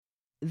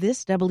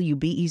This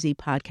WBEZ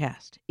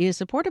podcast is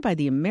supported by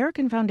the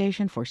American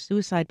Foundation for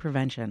Suicide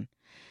Prevention.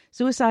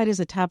 Suicide is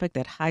a topic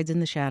that hides in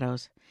the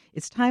shadows.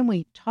 It's time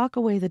we talk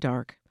away the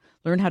dark,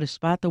 learn how to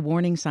spot the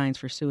warning signs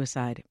for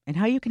suicide, and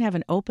how you can have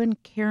an open,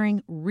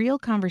 caring, real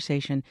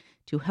conversation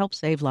to help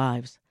save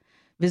lives.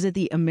 Visit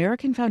the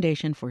American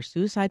Foundation for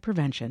Suicide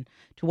Prevention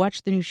to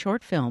watch the new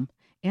short film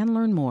and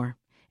learn more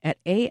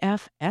at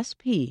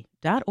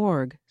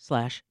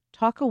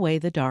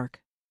afsp.org/talkawaythedark.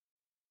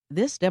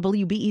 This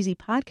WBEZ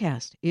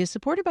podcast is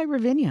supported by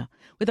Ravinia,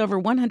 with over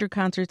 100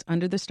 concerts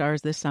under the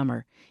stars this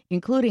summer,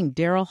 including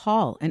Daryl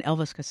Hall and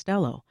Elvis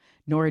Costello,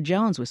 Norah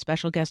Jones with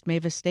special guest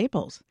Mavis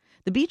Staples,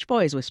 the Beach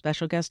Boys with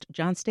special guest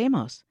John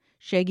Stamos,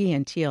 Shaggy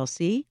and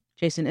TLC,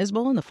 Jason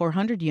Isbell and the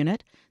 400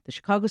 Unit, the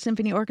Chicago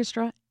Symphony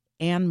Orchestra,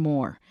 and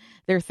more.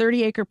 Their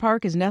 30-acre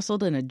park is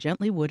nestled in a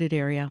gently wooded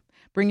area.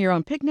 Bring your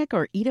own picnic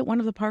or eat at one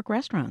of the park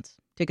restaurants.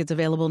 Tickets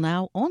available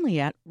now only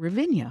at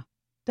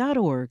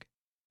ravinia.org.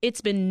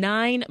 It's been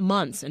 9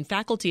 months, and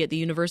faculty at the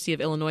University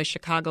of Illinois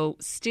Chicago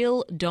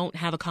still don't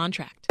have a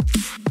contract.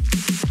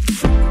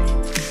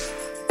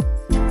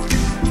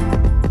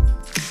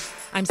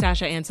 I'm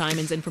Sasha Ann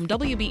Simons, and from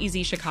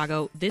WBEZ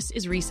Chicago, this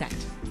is Reset.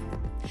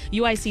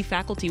 UIC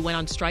faculty went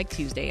on strike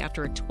Tuesday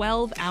after a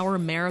 12-hour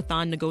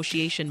marathon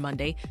negotiation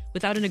Monday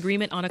without an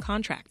agreement on a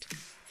contract.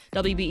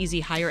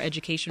 WBEZ higher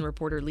education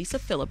reporter Lisa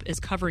Phillip is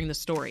covering the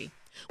story.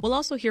 We'll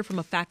also hear from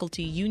a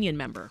faculty union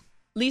member.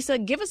 Lisa,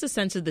 give us a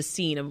sense of the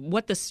scene of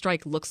what the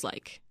strike looks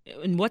like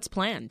and what's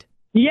planned.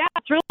 Yeah,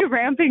 it's really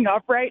ramping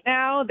up right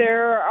now.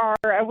 There are,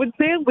 I would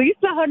say, at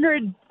least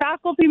 100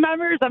 faculty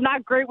members. I'm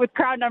not great with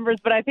crowd numbers,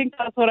 but I think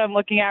that's what I'm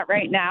looking at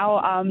right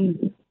now,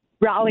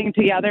 rallying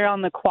together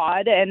on the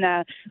quad. And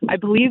I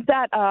believe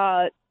that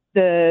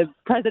the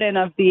president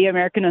of the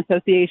American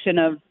Association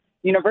of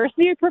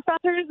University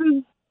Professors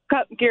is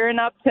gearing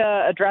up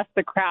to address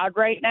the crowd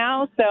right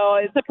now. So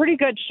it's a pretty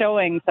good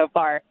showing so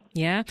far.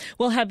 Yeah.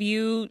 Well, have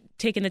you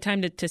taken the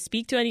time to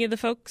speak to any of the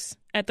folks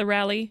at the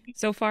rally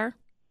so far?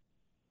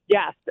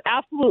 Yes,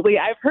 absolutely.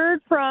 I've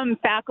heard from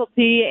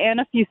faculty and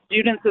a few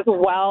students as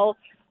well.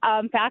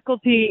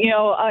 Faculty,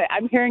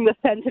 I'm hearing the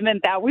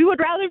sentiment that we would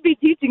rather be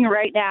teaching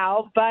right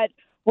now, but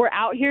we're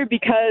out here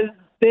because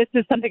this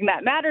is something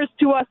that matters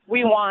to us.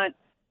 We want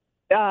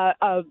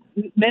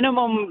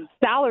minimum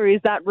salaries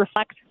that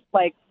reflect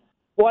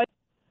what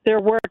their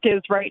work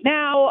is right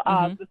now,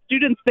 the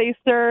students they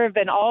serve,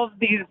 and all of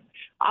these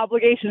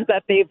obligations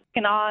that they've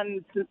taken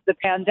on since the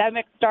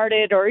pandemic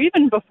started or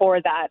even before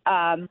that.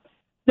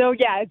 So,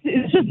 yeah,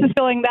 it's just a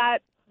feeling that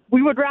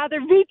we would rather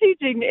be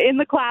teaching in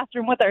the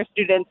classroom with our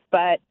students,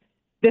 but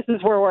this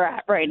is where we're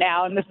at right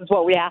now, and this is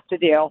what we have to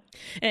do.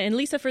 And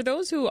Lisa, for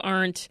those who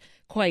aren't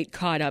quite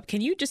caught up, can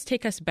you just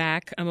take us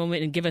back a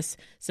moment and give us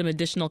some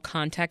additional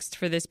context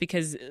for this?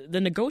 Because the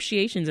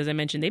negotiations, as I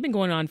mentioned, they've been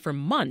going on for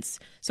months.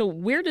 So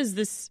where does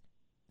this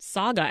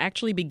saga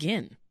actually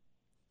begin?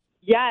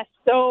 Yes,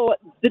 so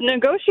the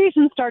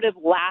negotiations started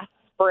last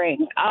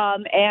spring,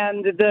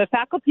 and the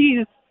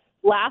faculty's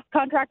last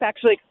contract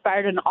actually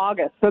expired in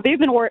August. So they've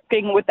been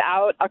working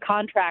without a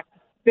contract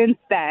since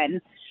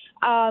then.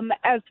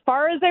 As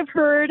far as I've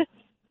heard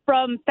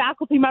from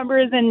faculty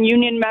members and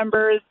union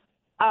members,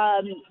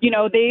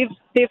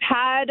 they've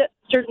had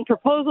certain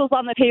proposals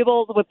on the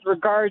tables with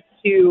regards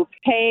to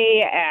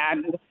pay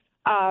and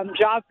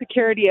job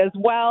security as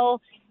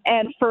well.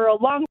 And for a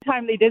long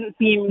time, they didn't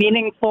see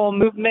meaningful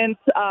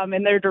movements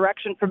in their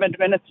direction from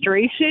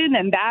administration.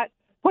 And that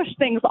pushed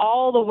things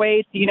all the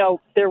way to,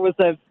 there was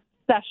a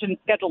session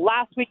scheduled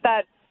last week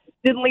that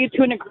didn't lead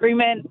to an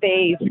agreement.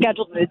 They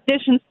scheduled an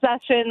addition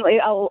session,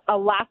 a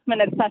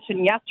last-minute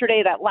session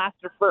yesterday that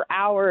lasted for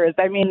hours.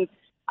 I mean,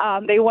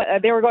 they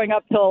were going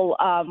up till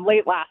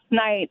late last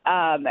night,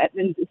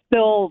 and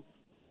still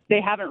they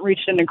haven't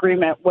reached an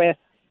agreement with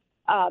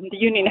the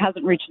union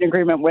hasn't reached an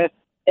agreement with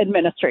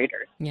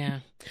administrators. Yeah.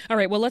 All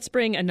right. Well, let's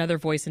bring another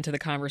voice into the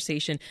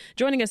conversation.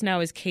 Joining us now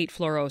is Kate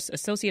Floros,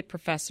 Associate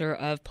Professor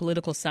of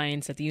Political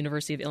Science at the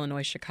University of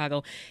Illinois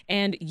Chicago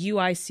and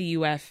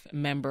UICUF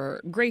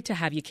member. Great to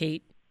have you,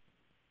 Kate.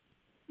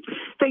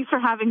 Thanks for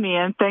having me,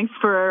 and thanks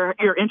for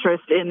your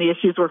interest in the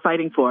issues we're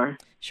fighting for.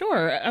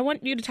 Sure. I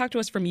want you to talk to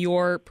us from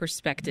your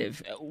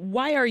perspective.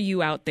 Why are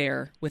you out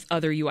there with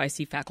other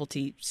UIC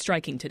faculty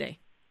striking today?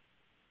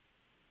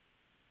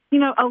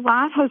 A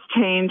lot has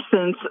changed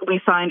since we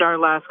signed our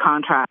last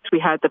contract. We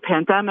had the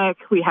pandemic,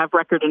 we have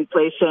record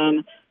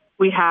inflation,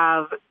 we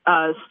have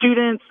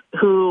students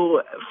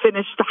who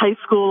finished high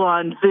school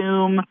on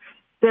Zoom.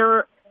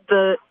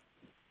 The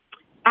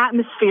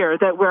atmosphere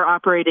that we're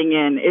operating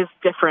in is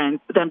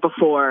different than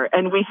before,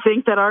 and we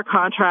think that our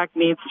contract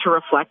needs to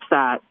reflect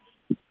that.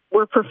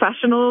 We're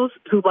professionals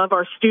who love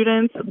our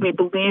students. We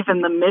believe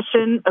in the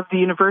mission of the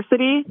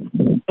university,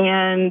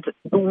 and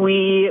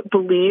we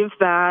believe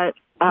that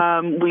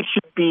we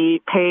should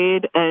be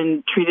paid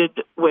and treated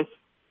with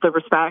the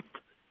respect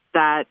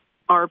that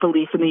our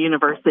belief in the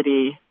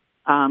university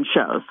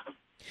shows.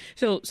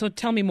 So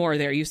tell me more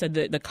there. You said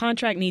that the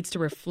contract needs to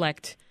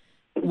reflect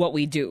what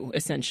we do,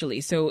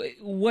 essentially. So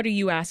what are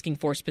you asking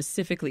for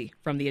specifically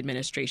from the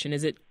administration?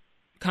 Is it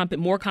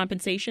more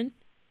compensation?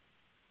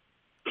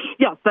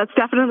 Yes, that's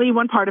definitely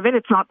one part of it.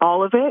 It's not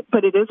all of it,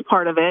 but it is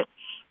part of it.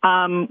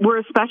 We're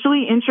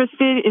especially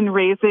interested in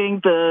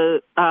raising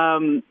the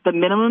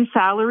minimum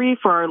salary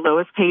for our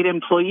lowest paid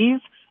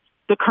employees.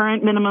 The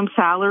current minimum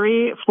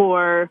salary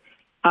for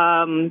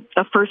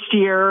a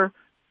first-year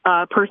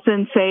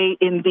person, say,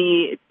 in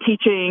the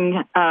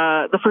teaching,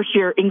 the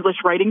first-year English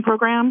writing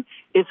program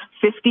is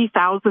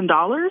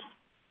 $50,000.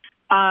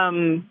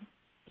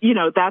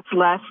 That's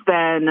less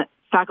than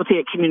faculty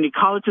at community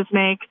colleges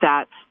make.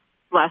 That's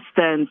less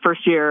than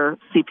first-year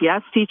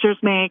CPS teachers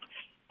make.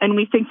 And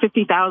we think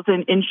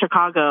 $50,000 in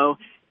Chicago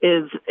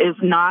is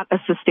not a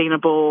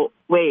sustainable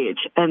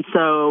wage. And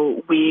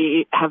so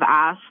we have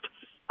asked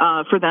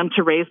for them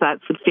to raise that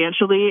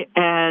substantially,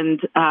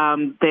 and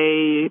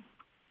they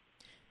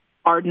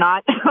are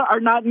not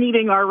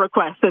meeting our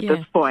request at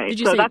this point.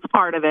 So that's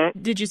part of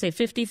it. Did you say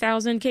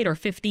 50,000, Kate, or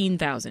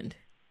 15,000?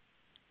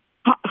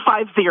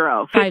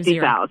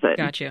 50,000.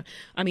 Gotcha.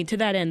 I mean, to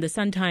that end, the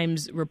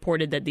Sun-Times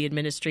reported that the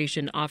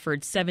administration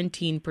offered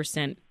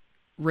 17%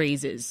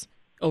 raises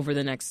over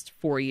the next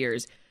 4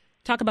 years.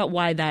 Talk about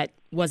why that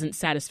wasn't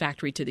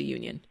satisfactory to the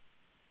union.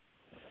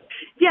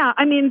 Yeah,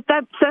 I mean,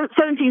 that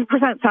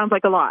 17% sounds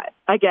like a lot.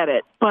 I get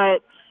it.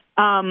 But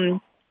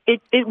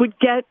it would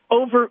get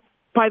over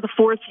by the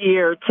fourth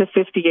year to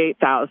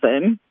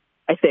 58,000,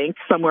 I think,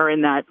 somewhere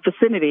in that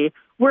vicinity.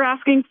 We're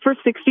asking for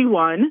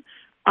 61,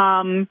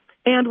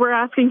 and we're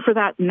asking for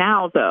that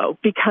now, though,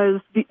 because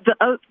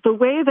the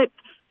way that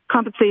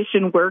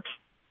compensation works,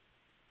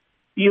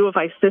 U of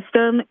I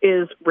system,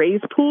 is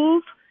raise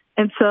pools.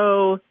 And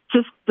so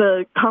just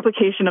the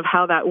complication of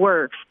how that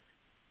works,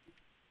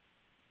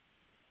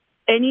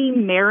 any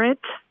merit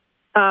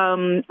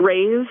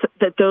raise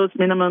that those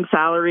minimum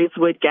salaries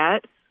would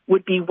get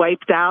would be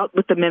wiped out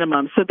with the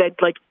minimum. So they'd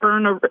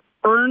earn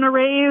a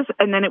raise,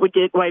 and then it would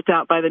get wiped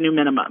out by the new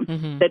minimum.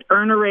 Mm-hmm. They'd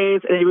earn a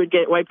raise, and it would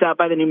get wiped out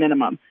by the new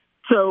minimum.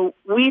 So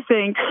we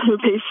think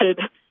they should,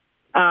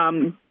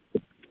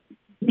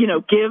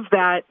 give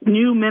that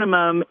new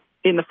minimum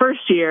in the first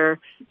year,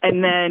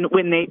 and then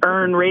when they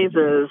earn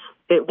raises,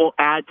 it will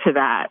add to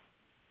that,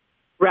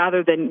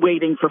 rather than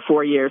waiting for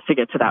 4 years to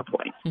get to that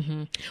point.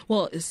 Mm-hmm.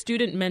 Well,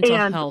 student mental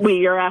health. And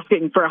we are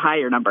asking for a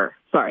higher number.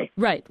 Sorry.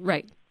 Right.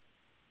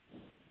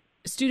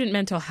 Student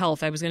mental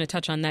health, I was going to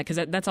touch on that because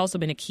that's also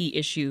been a key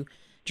issue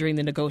during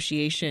the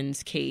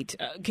negotiations, Kate.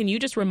 Can you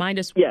just remind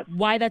us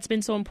why that's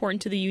been so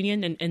important to the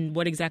union and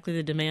what exactly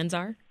the demands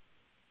are?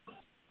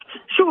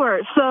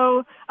 Sure.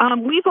 So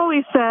we've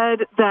always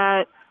said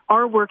that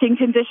our working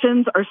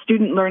conditions are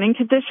student learning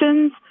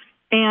conditions,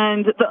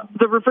 and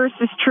the reverse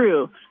is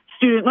true.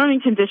 Student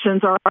learning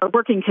conditions are our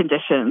working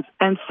conditions.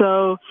 And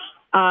so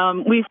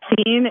we've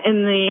seen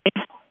in the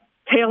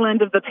tail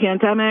end of the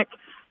pandemic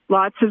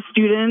lots of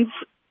students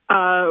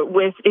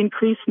with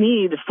increased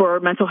need for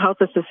mental health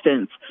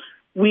assistance.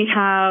 We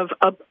have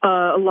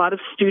a lot of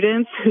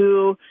students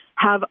who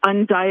have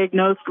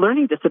undiagnosed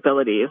learning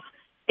disabilities,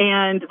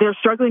 and they're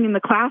struggling in the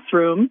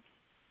classroom,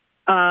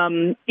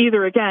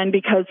 either, again,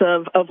 because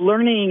of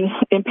learning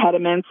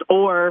impediments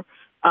or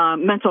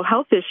mental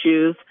health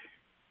issues.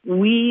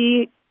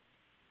 We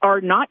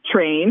are not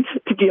trained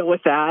to deal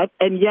with that,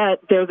 and yet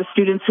they're the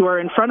students who are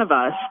in front of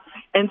us.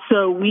 And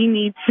so we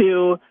need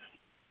to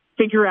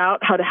figure out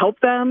how to help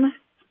them.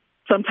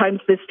 Sometimes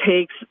this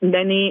takes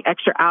many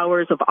extra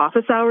hours of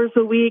office hours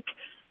a week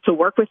to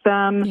work with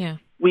them. Yeah.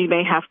 We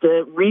may have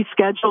to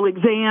reschedule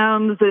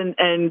exams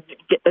and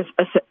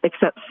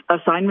accept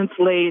assignments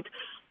late,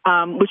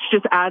 which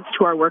just adds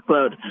to our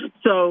workload.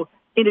 So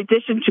in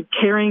addition to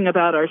caring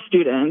about our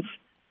students,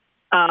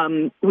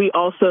 we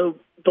also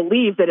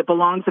believe that it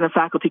belongs in a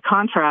faculty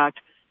contract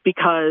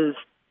because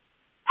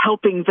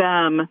helping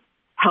them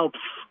helps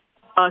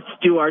us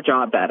do our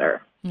job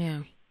better.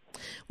 Yeah.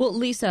 Well,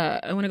 Lisa,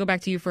 I want to go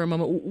back to you for a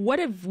moment. What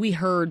have we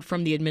heard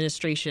from the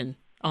administration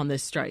on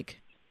this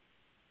strike?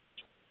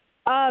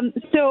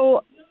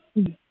 So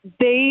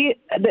they've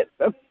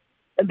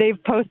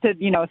posted,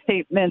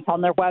 statements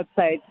on their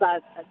website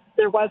that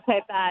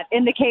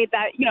indicate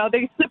that,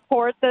 they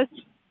support the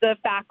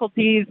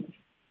faculty's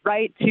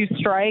right to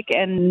strike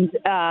and,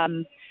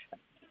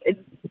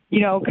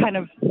 kind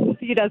of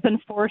see it as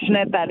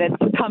unfortunate that it's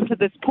come to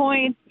this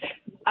point.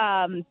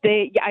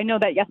 I know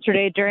that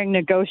yesterday during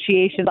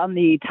negotiations on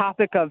the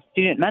topic of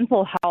student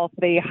mental health,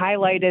 they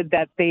highlighted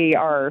that they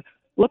are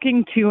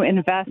looking to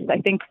invest,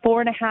 I think,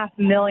 $4.5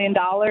 million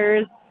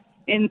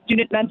in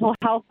student mental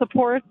health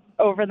supports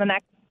over the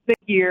next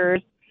 6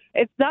 years.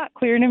 It's not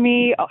clear to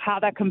me how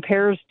that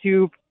compares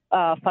to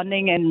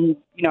funding in,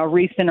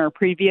 recent or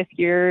previous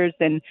years,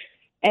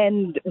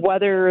 and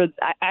whether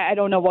I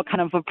don't know what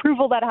kind of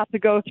approval that has to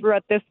go through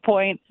at this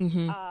point.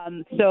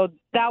 Mm-hmm. So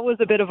that was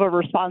a bit of a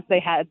response they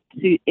had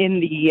in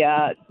the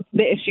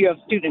issue of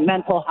student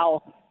mental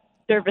health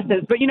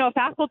services. But,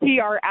 faculty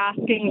are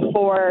asking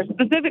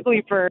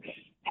specifically for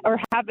or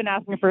have been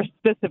asking for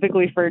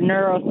specifically for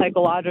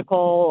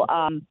neuropsychological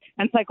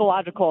and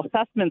psychological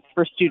assessments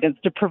for students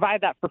to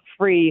provide that for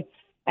free,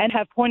 and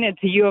have pointed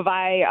to U of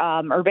I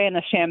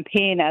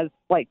Urbana-Champaign as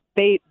like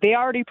they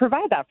already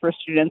provide that for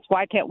students.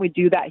 Why can't we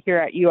do that here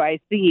at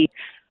UIC?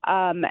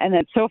 And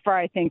then so far,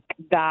 I think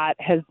that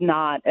has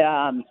not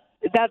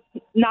that's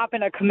not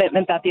been a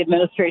commitment that the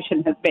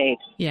administration has made.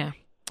 Yeah.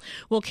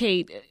 Well,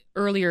 Kate,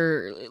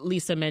 earlier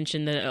Lisa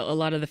mentioned that a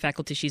lot of the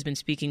faculty she's been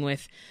speaking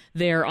with,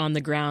 they're on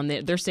the ground.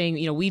 They're saying,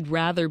 we'd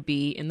rather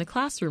be in the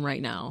classroom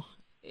right now.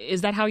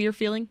 Is that how you're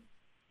feeling?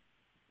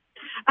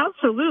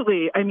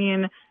 Absolutely. I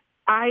mean,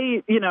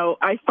 I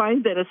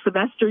find that a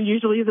semester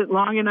usually isn't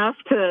long enough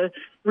to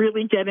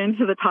really get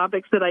into the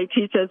topics that I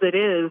teach as it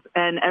is.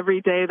 And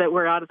every day that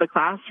we're out of the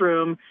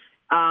classroom,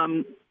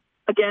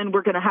 again,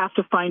 we're going to have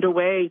to find a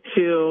way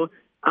to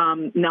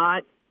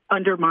not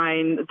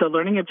undermine the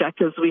learning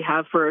objectives we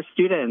have for our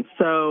students.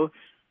 So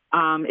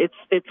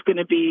it's going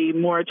to be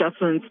more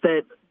adjustments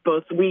that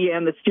both we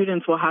and the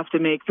students will have to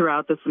make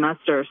throughout the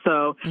semester.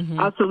 So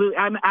absolutely,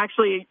 I'm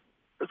actually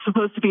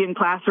supposed to be in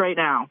class right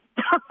now.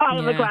 I'm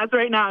in the class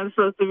right now I'm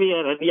supposed to be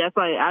in. And yes,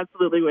 I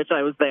absolutely wish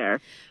I was there.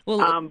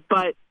 Well,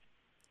 but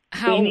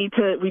we need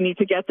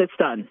to get this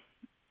done.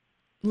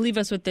 Leave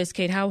us with this,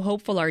 Kate. How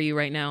hopeful are you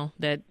right now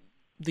that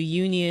the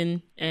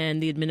union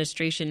and the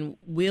administration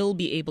will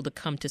be able to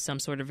come to some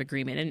sort of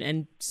agreement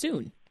and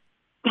soon?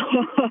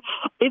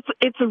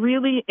 It's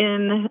really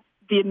in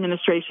the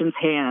administration's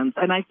hands.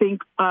 And I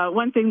think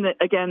one thing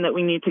that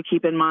we need to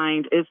keep in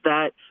mind is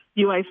that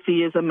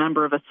UIC is a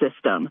member of a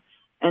system.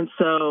 And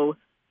so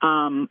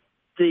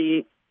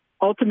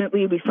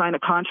ultimately we sign a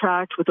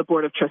contract with the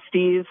Board of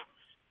Trustees.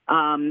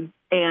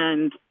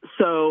 And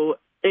so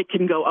it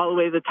can go all the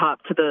way to the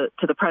top to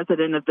the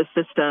president of the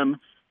system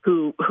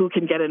who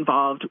can get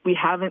involved. We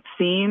haven't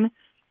seen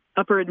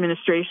upper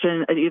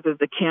administration at either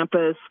the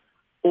campus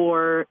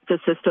or the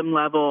system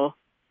level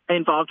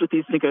involved with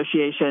these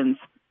negotiations.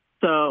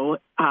 So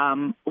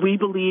we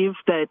believe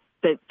that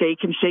they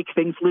can shake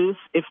things loose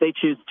if they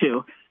choose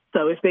to.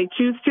 So if they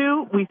choose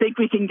to, we think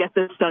we can get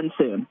this done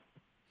soon.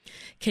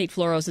 Kate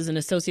Floros is an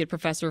associate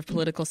professor of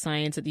political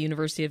science at the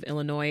University of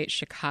Illinois,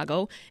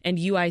 Chicago, and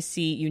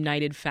UIC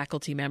United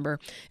faculty member.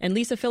 And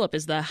Lisa Phillip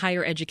is the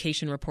higher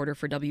education reporter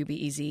for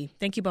WBEZ.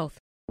 Thank you both.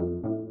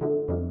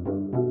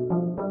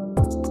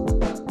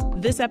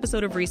 This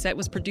episode of Reset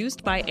was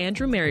produced by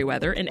Andrew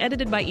Merriweather and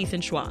edited by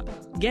Ethan Schwab.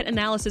 Get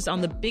analysis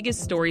on the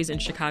biggest stories in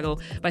Chicago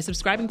by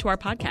subscribing to our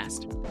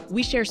podcast.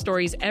 We share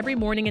stories every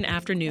morning and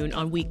afternoon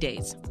on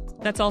weekdays.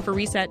 That's all for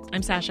Reset.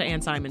 I'm Sasha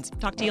Ann Simons.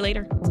 Talk to you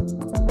later.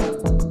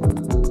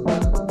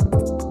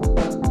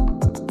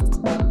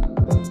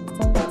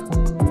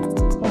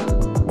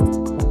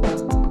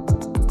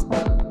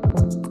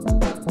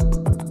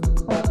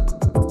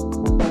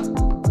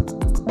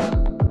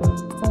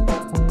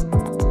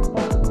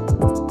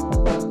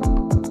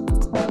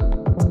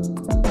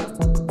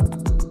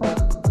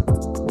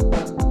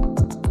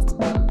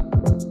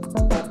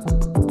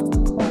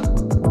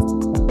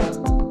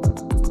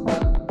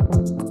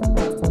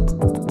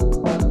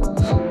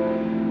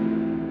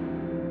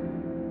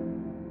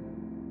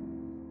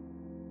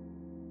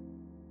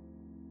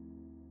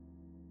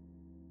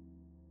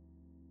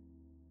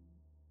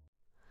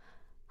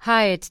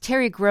 Hi, it's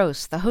Terry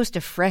Gross, the host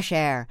of Fresh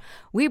Air.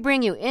 We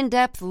bring you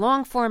in-depth,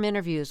 long-form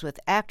interviews with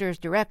actors,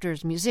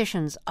 directors,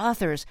 musicians,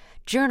 authors,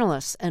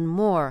 journalists, and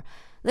more.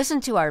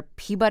 Listen to our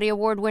Peabody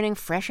Award-winning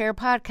Fresh Air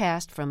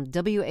podcast from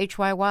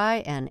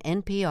WHYY and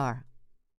NPR.